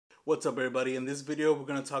What's up, everybody? In this video, we're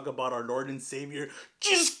gonna talk about our Lord and Savior,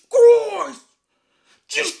 Jesus Christ!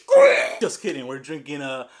 Jesus Christ! Just kidding, we're drinking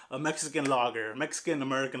a Mexican lager,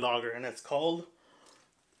 Mexican-American lager, and it's called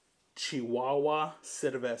Chihuahua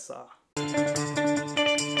Cerveza.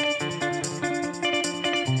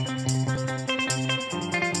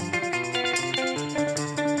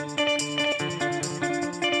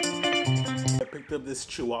 I picked up this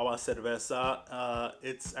Chihuahua Cerveza.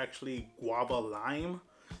 It's actually Guava Lime.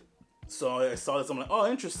 So I saw this, I'm like,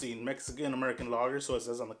 oh, interesting, Mexican-American lager, so it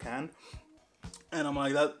says on the can. And I'm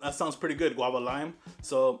like, that sounds pretty good, Guava Lime.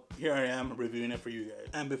 So here I am reviewing it for you guys.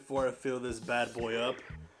 And before I fill this bad boy up,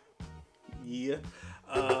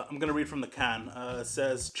 I'm gonna read from the can. It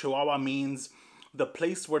says, Chihuahua means the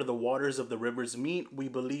place where the waters of the rivers meet. We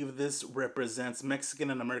believe this represents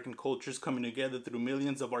Mexican and American cultures coming together through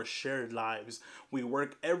millions of our shared lives. We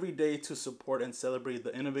work every day to support and celebrate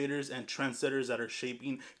the innovators and trendsetters that are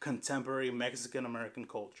shaping contemporary Mexican American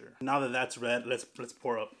culture. Now that that's read, let's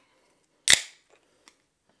pour up.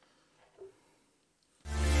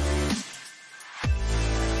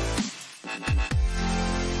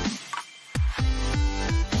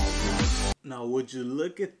 Now, would you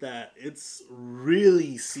look at that? It's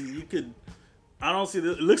really, I don't see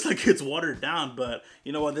this. It looks like it's watered down, but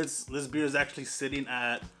you know what? This beer is actually sitting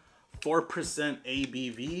at 4%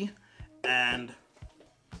 ABV, and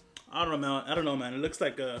I don't know, man. It looks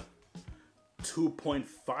like a 2.5%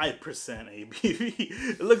 ABV.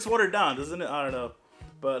 It looks watered down, doesn't it? I don't know,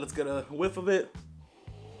 but let's get a whiff of it.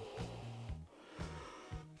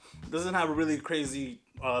 Doesn't have a really crazy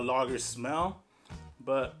lager smell,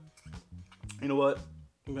 but you know what?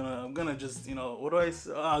 I'm gonna just, you know, what do I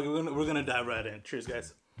say? We're gonna dive right in. Cheers,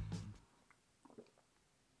 guys.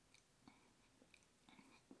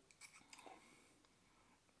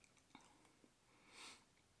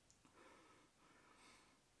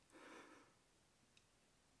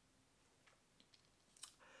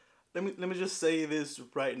 Let me just say this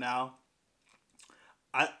right now.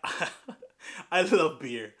 I love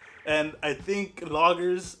beer, and I think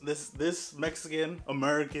lagers, this Mexican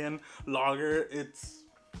American lager,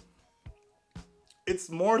 it's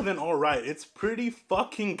more than all right. It's pretty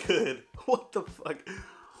fucking good. What the fuck?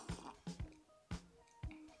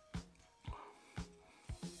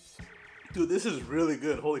 Dude, this is really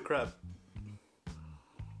good. Holy crap.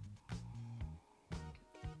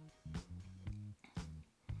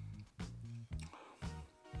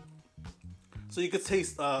 So you could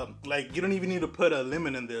taste, like, you don't even need to put a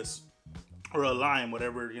lemon in this, or a lime,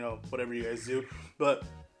 whatever, you know, whatever you guys do. But,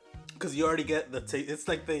 because you already get the taste, it's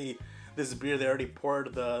like this beer, they already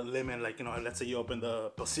poured the lemon, like, you know, let's say you open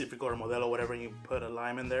the Pacifico or Modelo, whatever, and you put a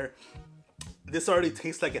lime in there. This already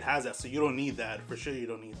tastes like it has that, so you don't need that. For sure you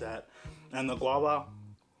don't need that. And the guava,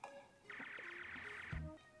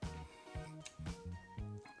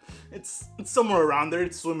 it's somewhere around there,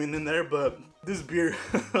 it's swimming in there, but this beer...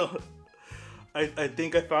 I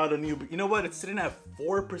think I found a new, you know what, it's sitting at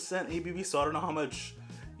 4% ABV, so I don't know how much,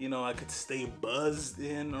 you know, I could stay buzzed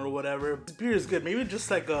in or whatever. This beer is good. Maybe just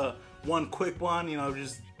like one quick one, you know,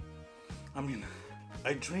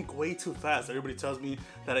 I drink way too fast. Everybody tells me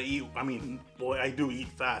that boy, I do eat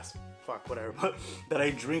fast. Fuck, whatever, but that I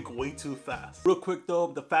drink way too fast. Real quick though,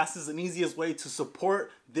 the fastest and easiest way to support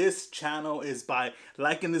this channel is by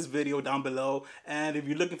liking this video down below. And if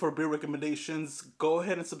you're looking for beer recommendations, go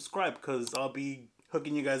ahead and subscribe, because I'll be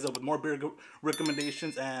hooking you guys up with more beer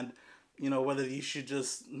recommendations, and you know, whether you should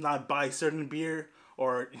just not buy certain beer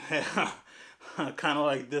or kind of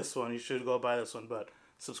like this one, you should go buy this one, but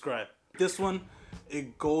subscribe. This one,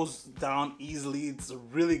 it goes down easily. It's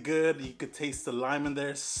really good. You could taste the lime in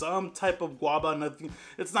there, some type of guava. Nothing,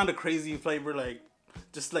 it's not a crazy flavor, like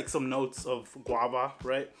just like some notes of guava,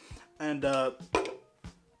 right? And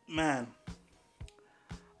man,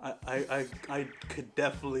 I could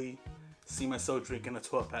definitely see myself drinking a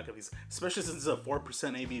 12-pack of these, especially since it's a 4%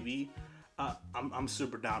 ABV. I'm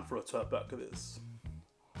super down for a 12-pack of this.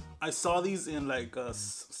 I saw these in like a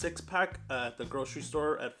 6-pack at the grocery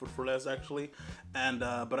store at Food for Less, actually, and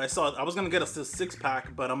but I was gonna get a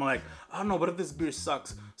 6-pack, but I'm like, I don't know, what if this beer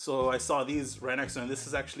sucks? So I saw these right next to me. This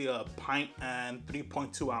is actually a pint and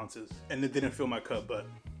 3.2 ounces, and it didn't fill my cup, but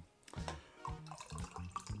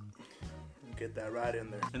get that right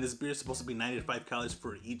in there. And this beer is supposed to be 95 calories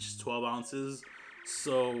for each 12 ounces,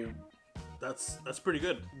 so that's pretty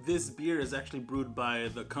good. This beer is actually brewed by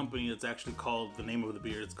the company. It's actually called, the name of the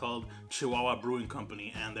beer, it's called Chihuahua Brewing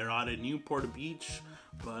Company, and they're out in Newport Beach,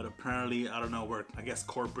 but apparently, I don't know where, I guess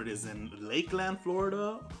corporate is in Lakeland,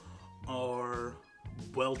 Florida, or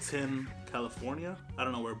Welton, California. I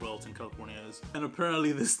don't know where Welton, California is. And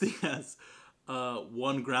apparently this thing has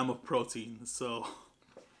 1 gram of protein. So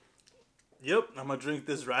yep, I'm gonna drink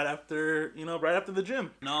this right after, right after the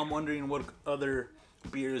gym. Now I'm wondering what other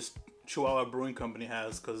beers Chihuahua Brewing Company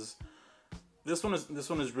has, because this one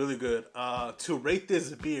is really good. To rate this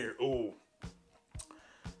beer, ooh,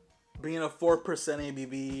 being a 4%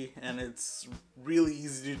 ABV and it's really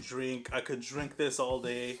easy to drink, I could drink this all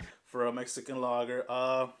day for a Mexican lager.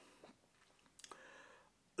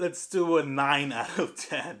 Let's do a 9 out of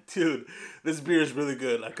 10. Dude, this beer is really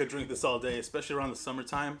good. I could drink this all day, especially around the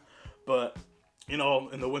summertime. But, in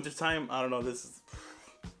the wintertime, I don't know, this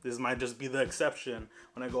might just be the exception.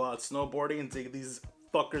 When I go out snowboarding and take these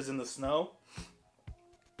fuckers in the snow,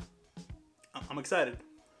 I'm excited.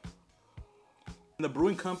 The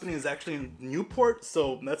brewing company is actually in Newport,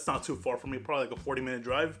 so that's not too far from me, probably like a 40-minute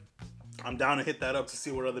drive. I'm down to hit that up to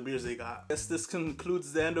see what other beers they got. Guess this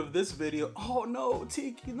concludes the end of this video. Oh no,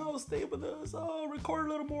 Tiki, no, stay with us. Oh, record a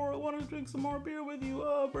little more. I want to drink some more beer with you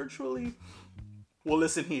virtually. Well,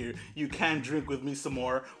 listen here, you can drink with me some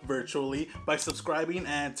more virtually by subscribing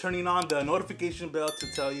and turning on the notification bell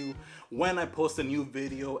to tell you when I post a new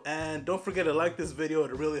video. And don't forget to like this video,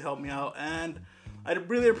 it'll really help me out and I'd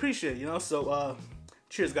really appreciate it, So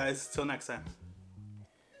cheers guys, till next time.